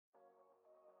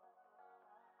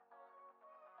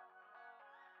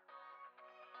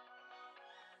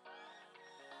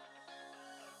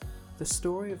The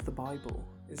story of the Bible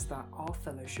is that our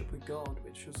fellowship with God,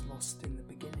 which was lost in the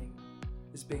beginning,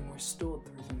 is being restored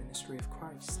through the ministry of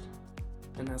Christ.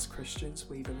 And as Christians,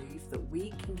 we believe that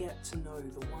we can get to know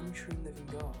the one true living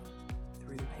God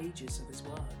through the pages of His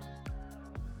Word.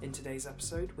 In today's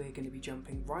episode, we're going to be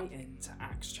jumping right into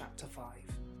Acts chapter 5,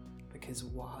 because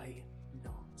why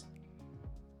not?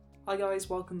 Hi guys,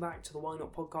 welcome back to the Why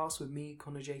Not podcast with me,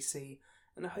 Connor JC,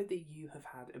 and I hope that you have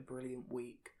had a brilliant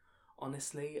week.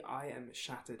 Honestly, I am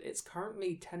shattered. It's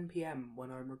currently 10 PM when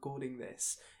I'm recording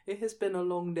this. It has been a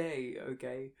long day,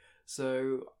 okay?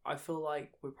 So I feel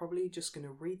like we're probably just going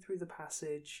to read through the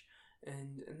passage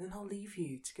and then I'll leave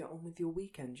you to get on with your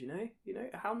weekend, you know? You know,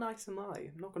 how nice am I?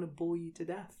 I'm not going to bore you to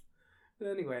death. But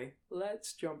anyway,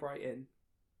 let's jump right in.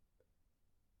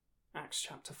 Acts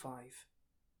chapter 5.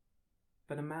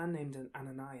 But a man named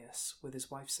Ananias, with his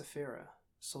wife Sapphira,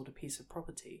 sold a piece of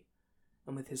property,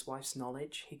 and with his wife's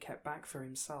knowledge he kept back for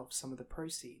himself some of the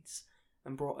proceeds,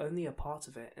 and brought only a part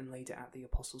of it and laid it at the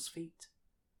apostles' feet.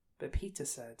 But Peter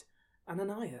said,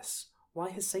 Ananias, why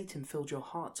has Satan filled your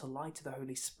heart to lie to the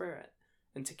Holy Spirit,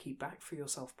 and to keep back for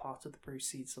yourself part of the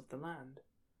proceeds of the land?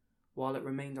 While it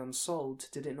remained unsold,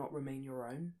 did it not remain your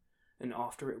own? And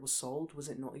after it was sold, was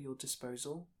it not at your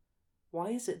disposal?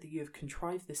 Why is it that you have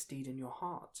contrived this deed in your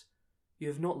heart? You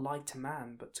have not lied to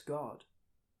man, but to God.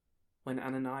 When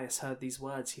Ananias heard these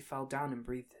words, he fell down and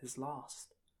breathed his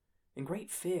last. And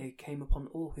great fear came upon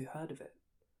all who heard of it.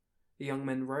 The young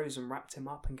men rose and wrapped him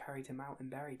up and carried him out and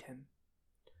buried him.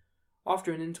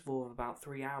 After an interval of about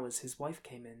 3 hours, his wife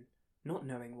came in, not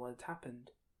knowing what had happened.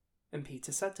 And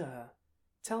Peter said to her,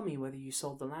 Tell me whether you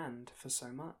sold the land for so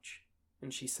much.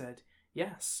 And she said,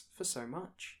 Yes, for so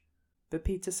much. But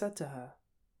Peter said to her,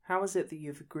 How is it that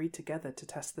you have agreed together to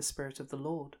test the Spirit of the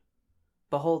Lord?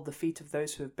 Behold, the feet of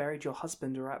those who have buried your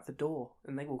husband are at the door,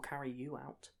 and they will carry you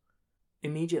out.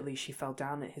 Immediately she fell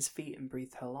down at his feet and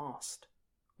breathed her last.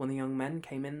 When the young men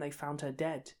came in, they found her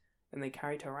dead, and they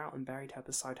carried her out and buried her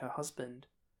beside her husband.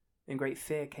 And great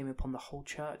fear came upon the whole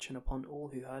church and upon all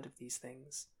who heard of these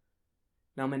things.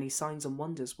 Now many signs and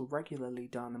wonders were regularly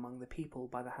done among the people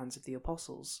by the hands of the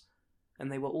apostles, and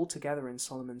they were all together in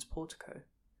Solomon's portico.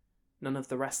 None of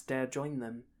the rest dared join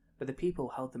them, but the people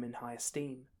held them in high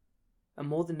esteem. And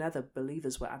more than ever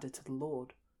believers were added to the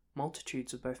Lord,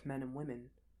 multitudes of both men and women,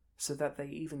 so that they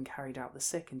even carried out the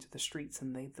sick into the streets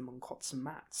and laid them on cots and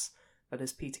mats, that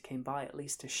as Peter came by at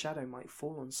least his shadow might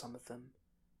fall on some of them.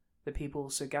 The people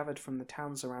also gathered from the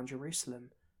towns around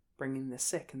Jerusalem, bringing the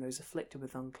sick and those afflicted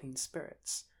with unclean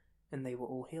spirits, and they were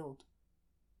all healed.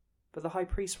 But the high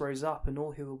priest rose up, and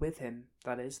all who were with him,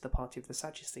 that is, the party of the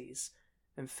Sadducees,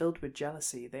 and filled with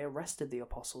jealousy, they arrested the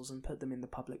apostles and put them in the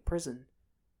public prison.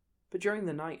 But during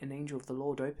the night an angel of the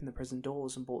Lord opened the prison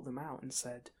doors and brought them out and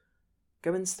said,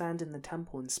 Go and stand in the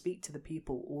temple and speak to the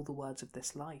people all the words of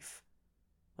this life.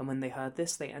 And when they heard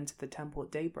this, they entered the temple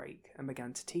at daybreak and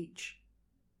began to teach.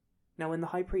 Now when the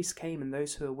high priest came and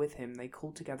those who were with him, they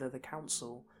called together the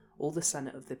council, all the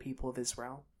senate of the people of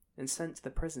Israel, and sent to the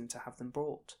prison to have them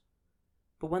brought.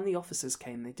 But when the officers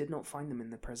came, they did not find them in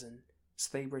the prison. So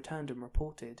they returned and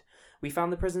reported, We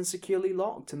found the prison securely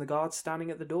locked and the guards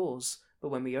standing at the doors. But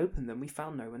when we opened them, we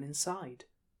found no one inside.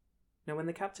 Now when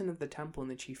the captain of the temple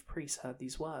and the chief priests heard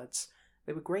these words,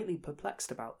 they were greatly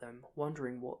perplexed about them,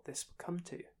 wondering what this would come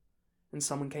to. And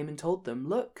someone came and told them,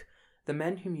 Look, the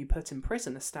men whom you put in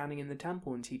prison are standing in the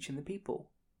temple and teaching the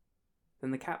people. Then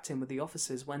the captain with the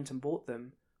officers went and brought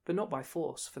them, but not by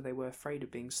force, for they were afraid of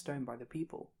being stoned by the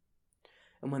people.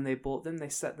 And when they brought them, they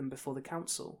set them before the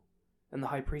council. And the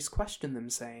high priest questioned them,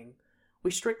 saying,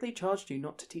 We strictly charged you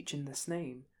not to teach in this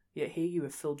name. Yet here you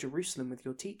have filled Jerusalem with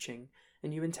your teaching,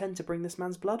 and you intend to bring this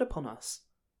man's blood upon us.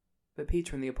 But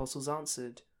Peter and the apostles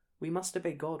answered, We must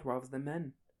obey God rather than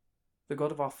men. The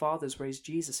God of our fathers raised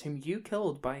Jesus, whom you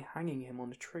killed by hanging him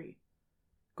on a tree.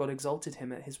 God exalted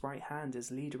him at his right hand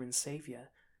as leader and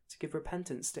saviour, to give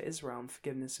repentance to Israel and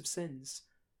forgiveness of sins.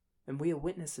 And we are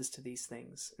witnesses to these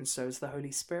things, and so is the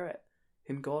Holy Spirit,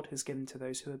 whom God has given to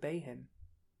those who obey him.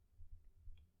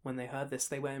 When they heard this,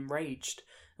 they were enraged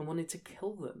and wanted to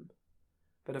kill them.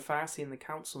 But a Pharisee in the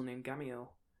council named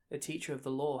Gamaliel, a teacher of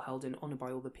the law held in honour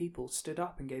by all the people, stood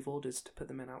up and gave orders to put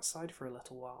the men outside for a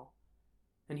little while.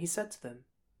 And he said to them,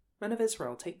 Men of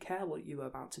Israel, take care what you are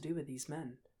about to do with these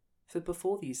men. For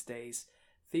before these days,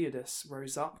 Theudas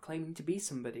rose up claiming to be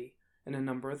somebody, and a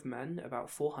number of men, about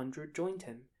 400, joined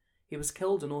him. He was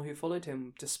killed, and all who followed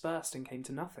him dispersed and came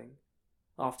to nothing.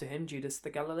 After him, Judas the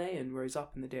Galilean rose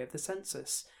up in the day of the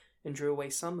census, and drew away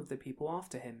some of the people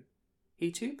after him. He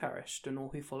too perished, and all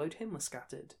who followed him were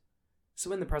scattered.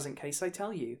 So in the present case I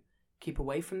tell you, keep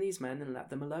away from these men and let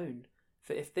them alone,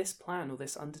 For if this plan or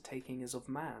this undertaking is of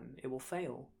man, it will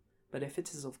fail. But if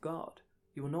it is of God,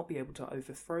 you will not be able to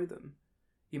overthrow them.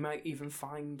 You might even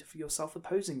find yourself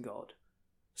opposing God.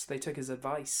 So they took his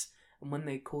advice, and when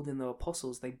they called in the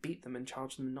apostles, they beat them and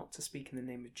charged them not to speak in the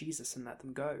name of Jesus and let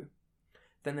them go.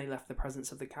 Then they left the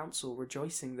presence of the council,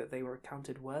 rejoicing that they were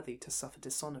accounted worthy to suffer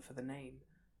dishonour for the name.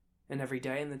 And every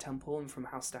day in the temple and from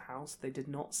house to house, they did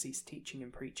not cease teaching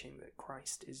and preaching that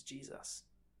Christ is Jesus.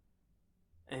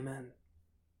 Amen.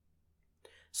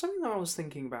 Something that I was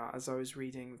thinking about as I was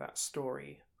reading that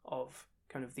story of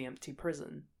kind of the empty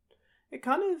prison, it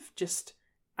kind of just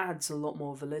adds a lot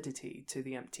more validity to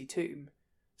the empty tomb.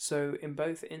 So in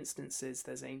both instances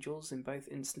there's angels, in both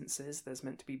instances there's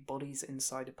meant to be bodies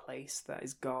inside a place that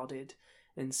is guarded,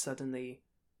 and suddenly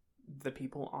the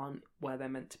people aren't where they're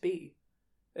meant to be.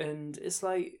 And it's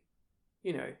like,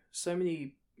 so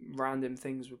many random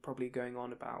things were probably going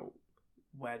on about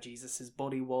where Jesus'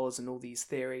 body was and all these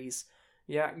theories.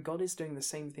 Yeah, God is doing the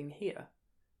same thing here.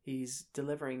 He's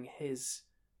delivering his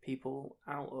people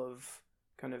out of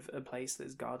kind of a place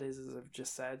that's guarded, as I've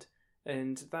just said.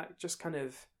 And that just kind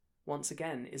of, once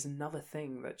again, is another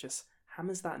thing that just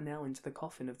hammers that nail into the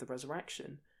coffin of the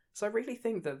resurrection. So I really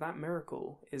think that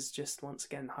miracle is just, once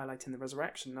again, highlighting the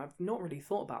resurrection. I've not really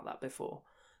thought about that before.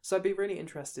 So I'd be really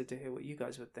interested to hear what you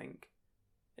guys would think.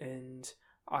 And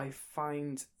I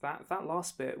find that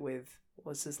last bit with,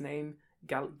 what's his name?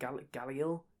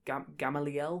 Gamaliel?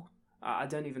 I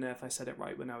don't even know if I said it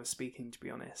right when I was speaking, to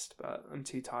be honest, but I'm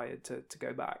too tired to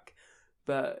go back.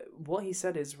 But what he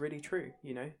said is really true,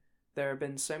 There have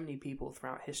been so many people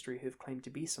throughout history who've claimed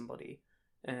to be somebody,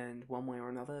 and one way or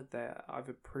another, they're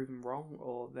either proven wrong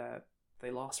or they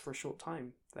last for a short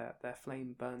time. Their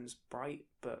flame burns bright,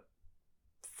 but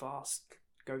fast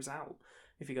goes out,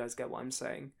 if you guys get what I'm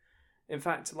saying. In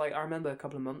fact, I remember a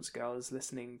couple of months ago I was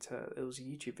listening to, it was a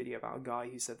YouTube video about a guy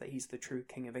who said that he's the true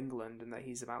King of England and that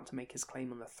he's about to make his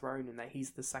claim on the throne and that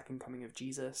he's the second coming of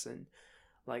Jesus, and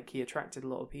he attracted a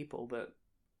lot of people, but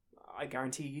I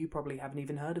guarantee you probably haven't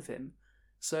even heard of him.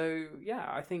 So yeah,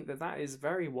 I think that is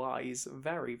very wise,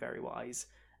 very, very wise.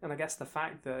 And I guess the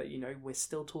fact that, we're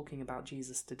still talking about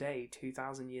Jesus today,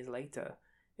 2,000 years later,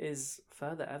 is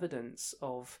further evidence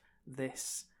of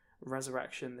this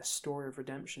resurrection, this story of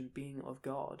redemption being of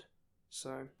God.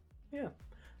 So yeah,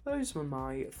 those were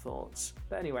my thoughts.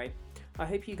 But anyway, I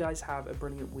hope you guys have a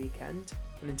brilliant weekend,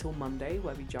 and until Monday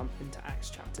where we jump into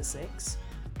Acts chapter 6,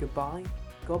 goodbye,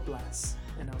 God bless,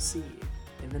 and I'll see you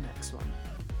in the next one.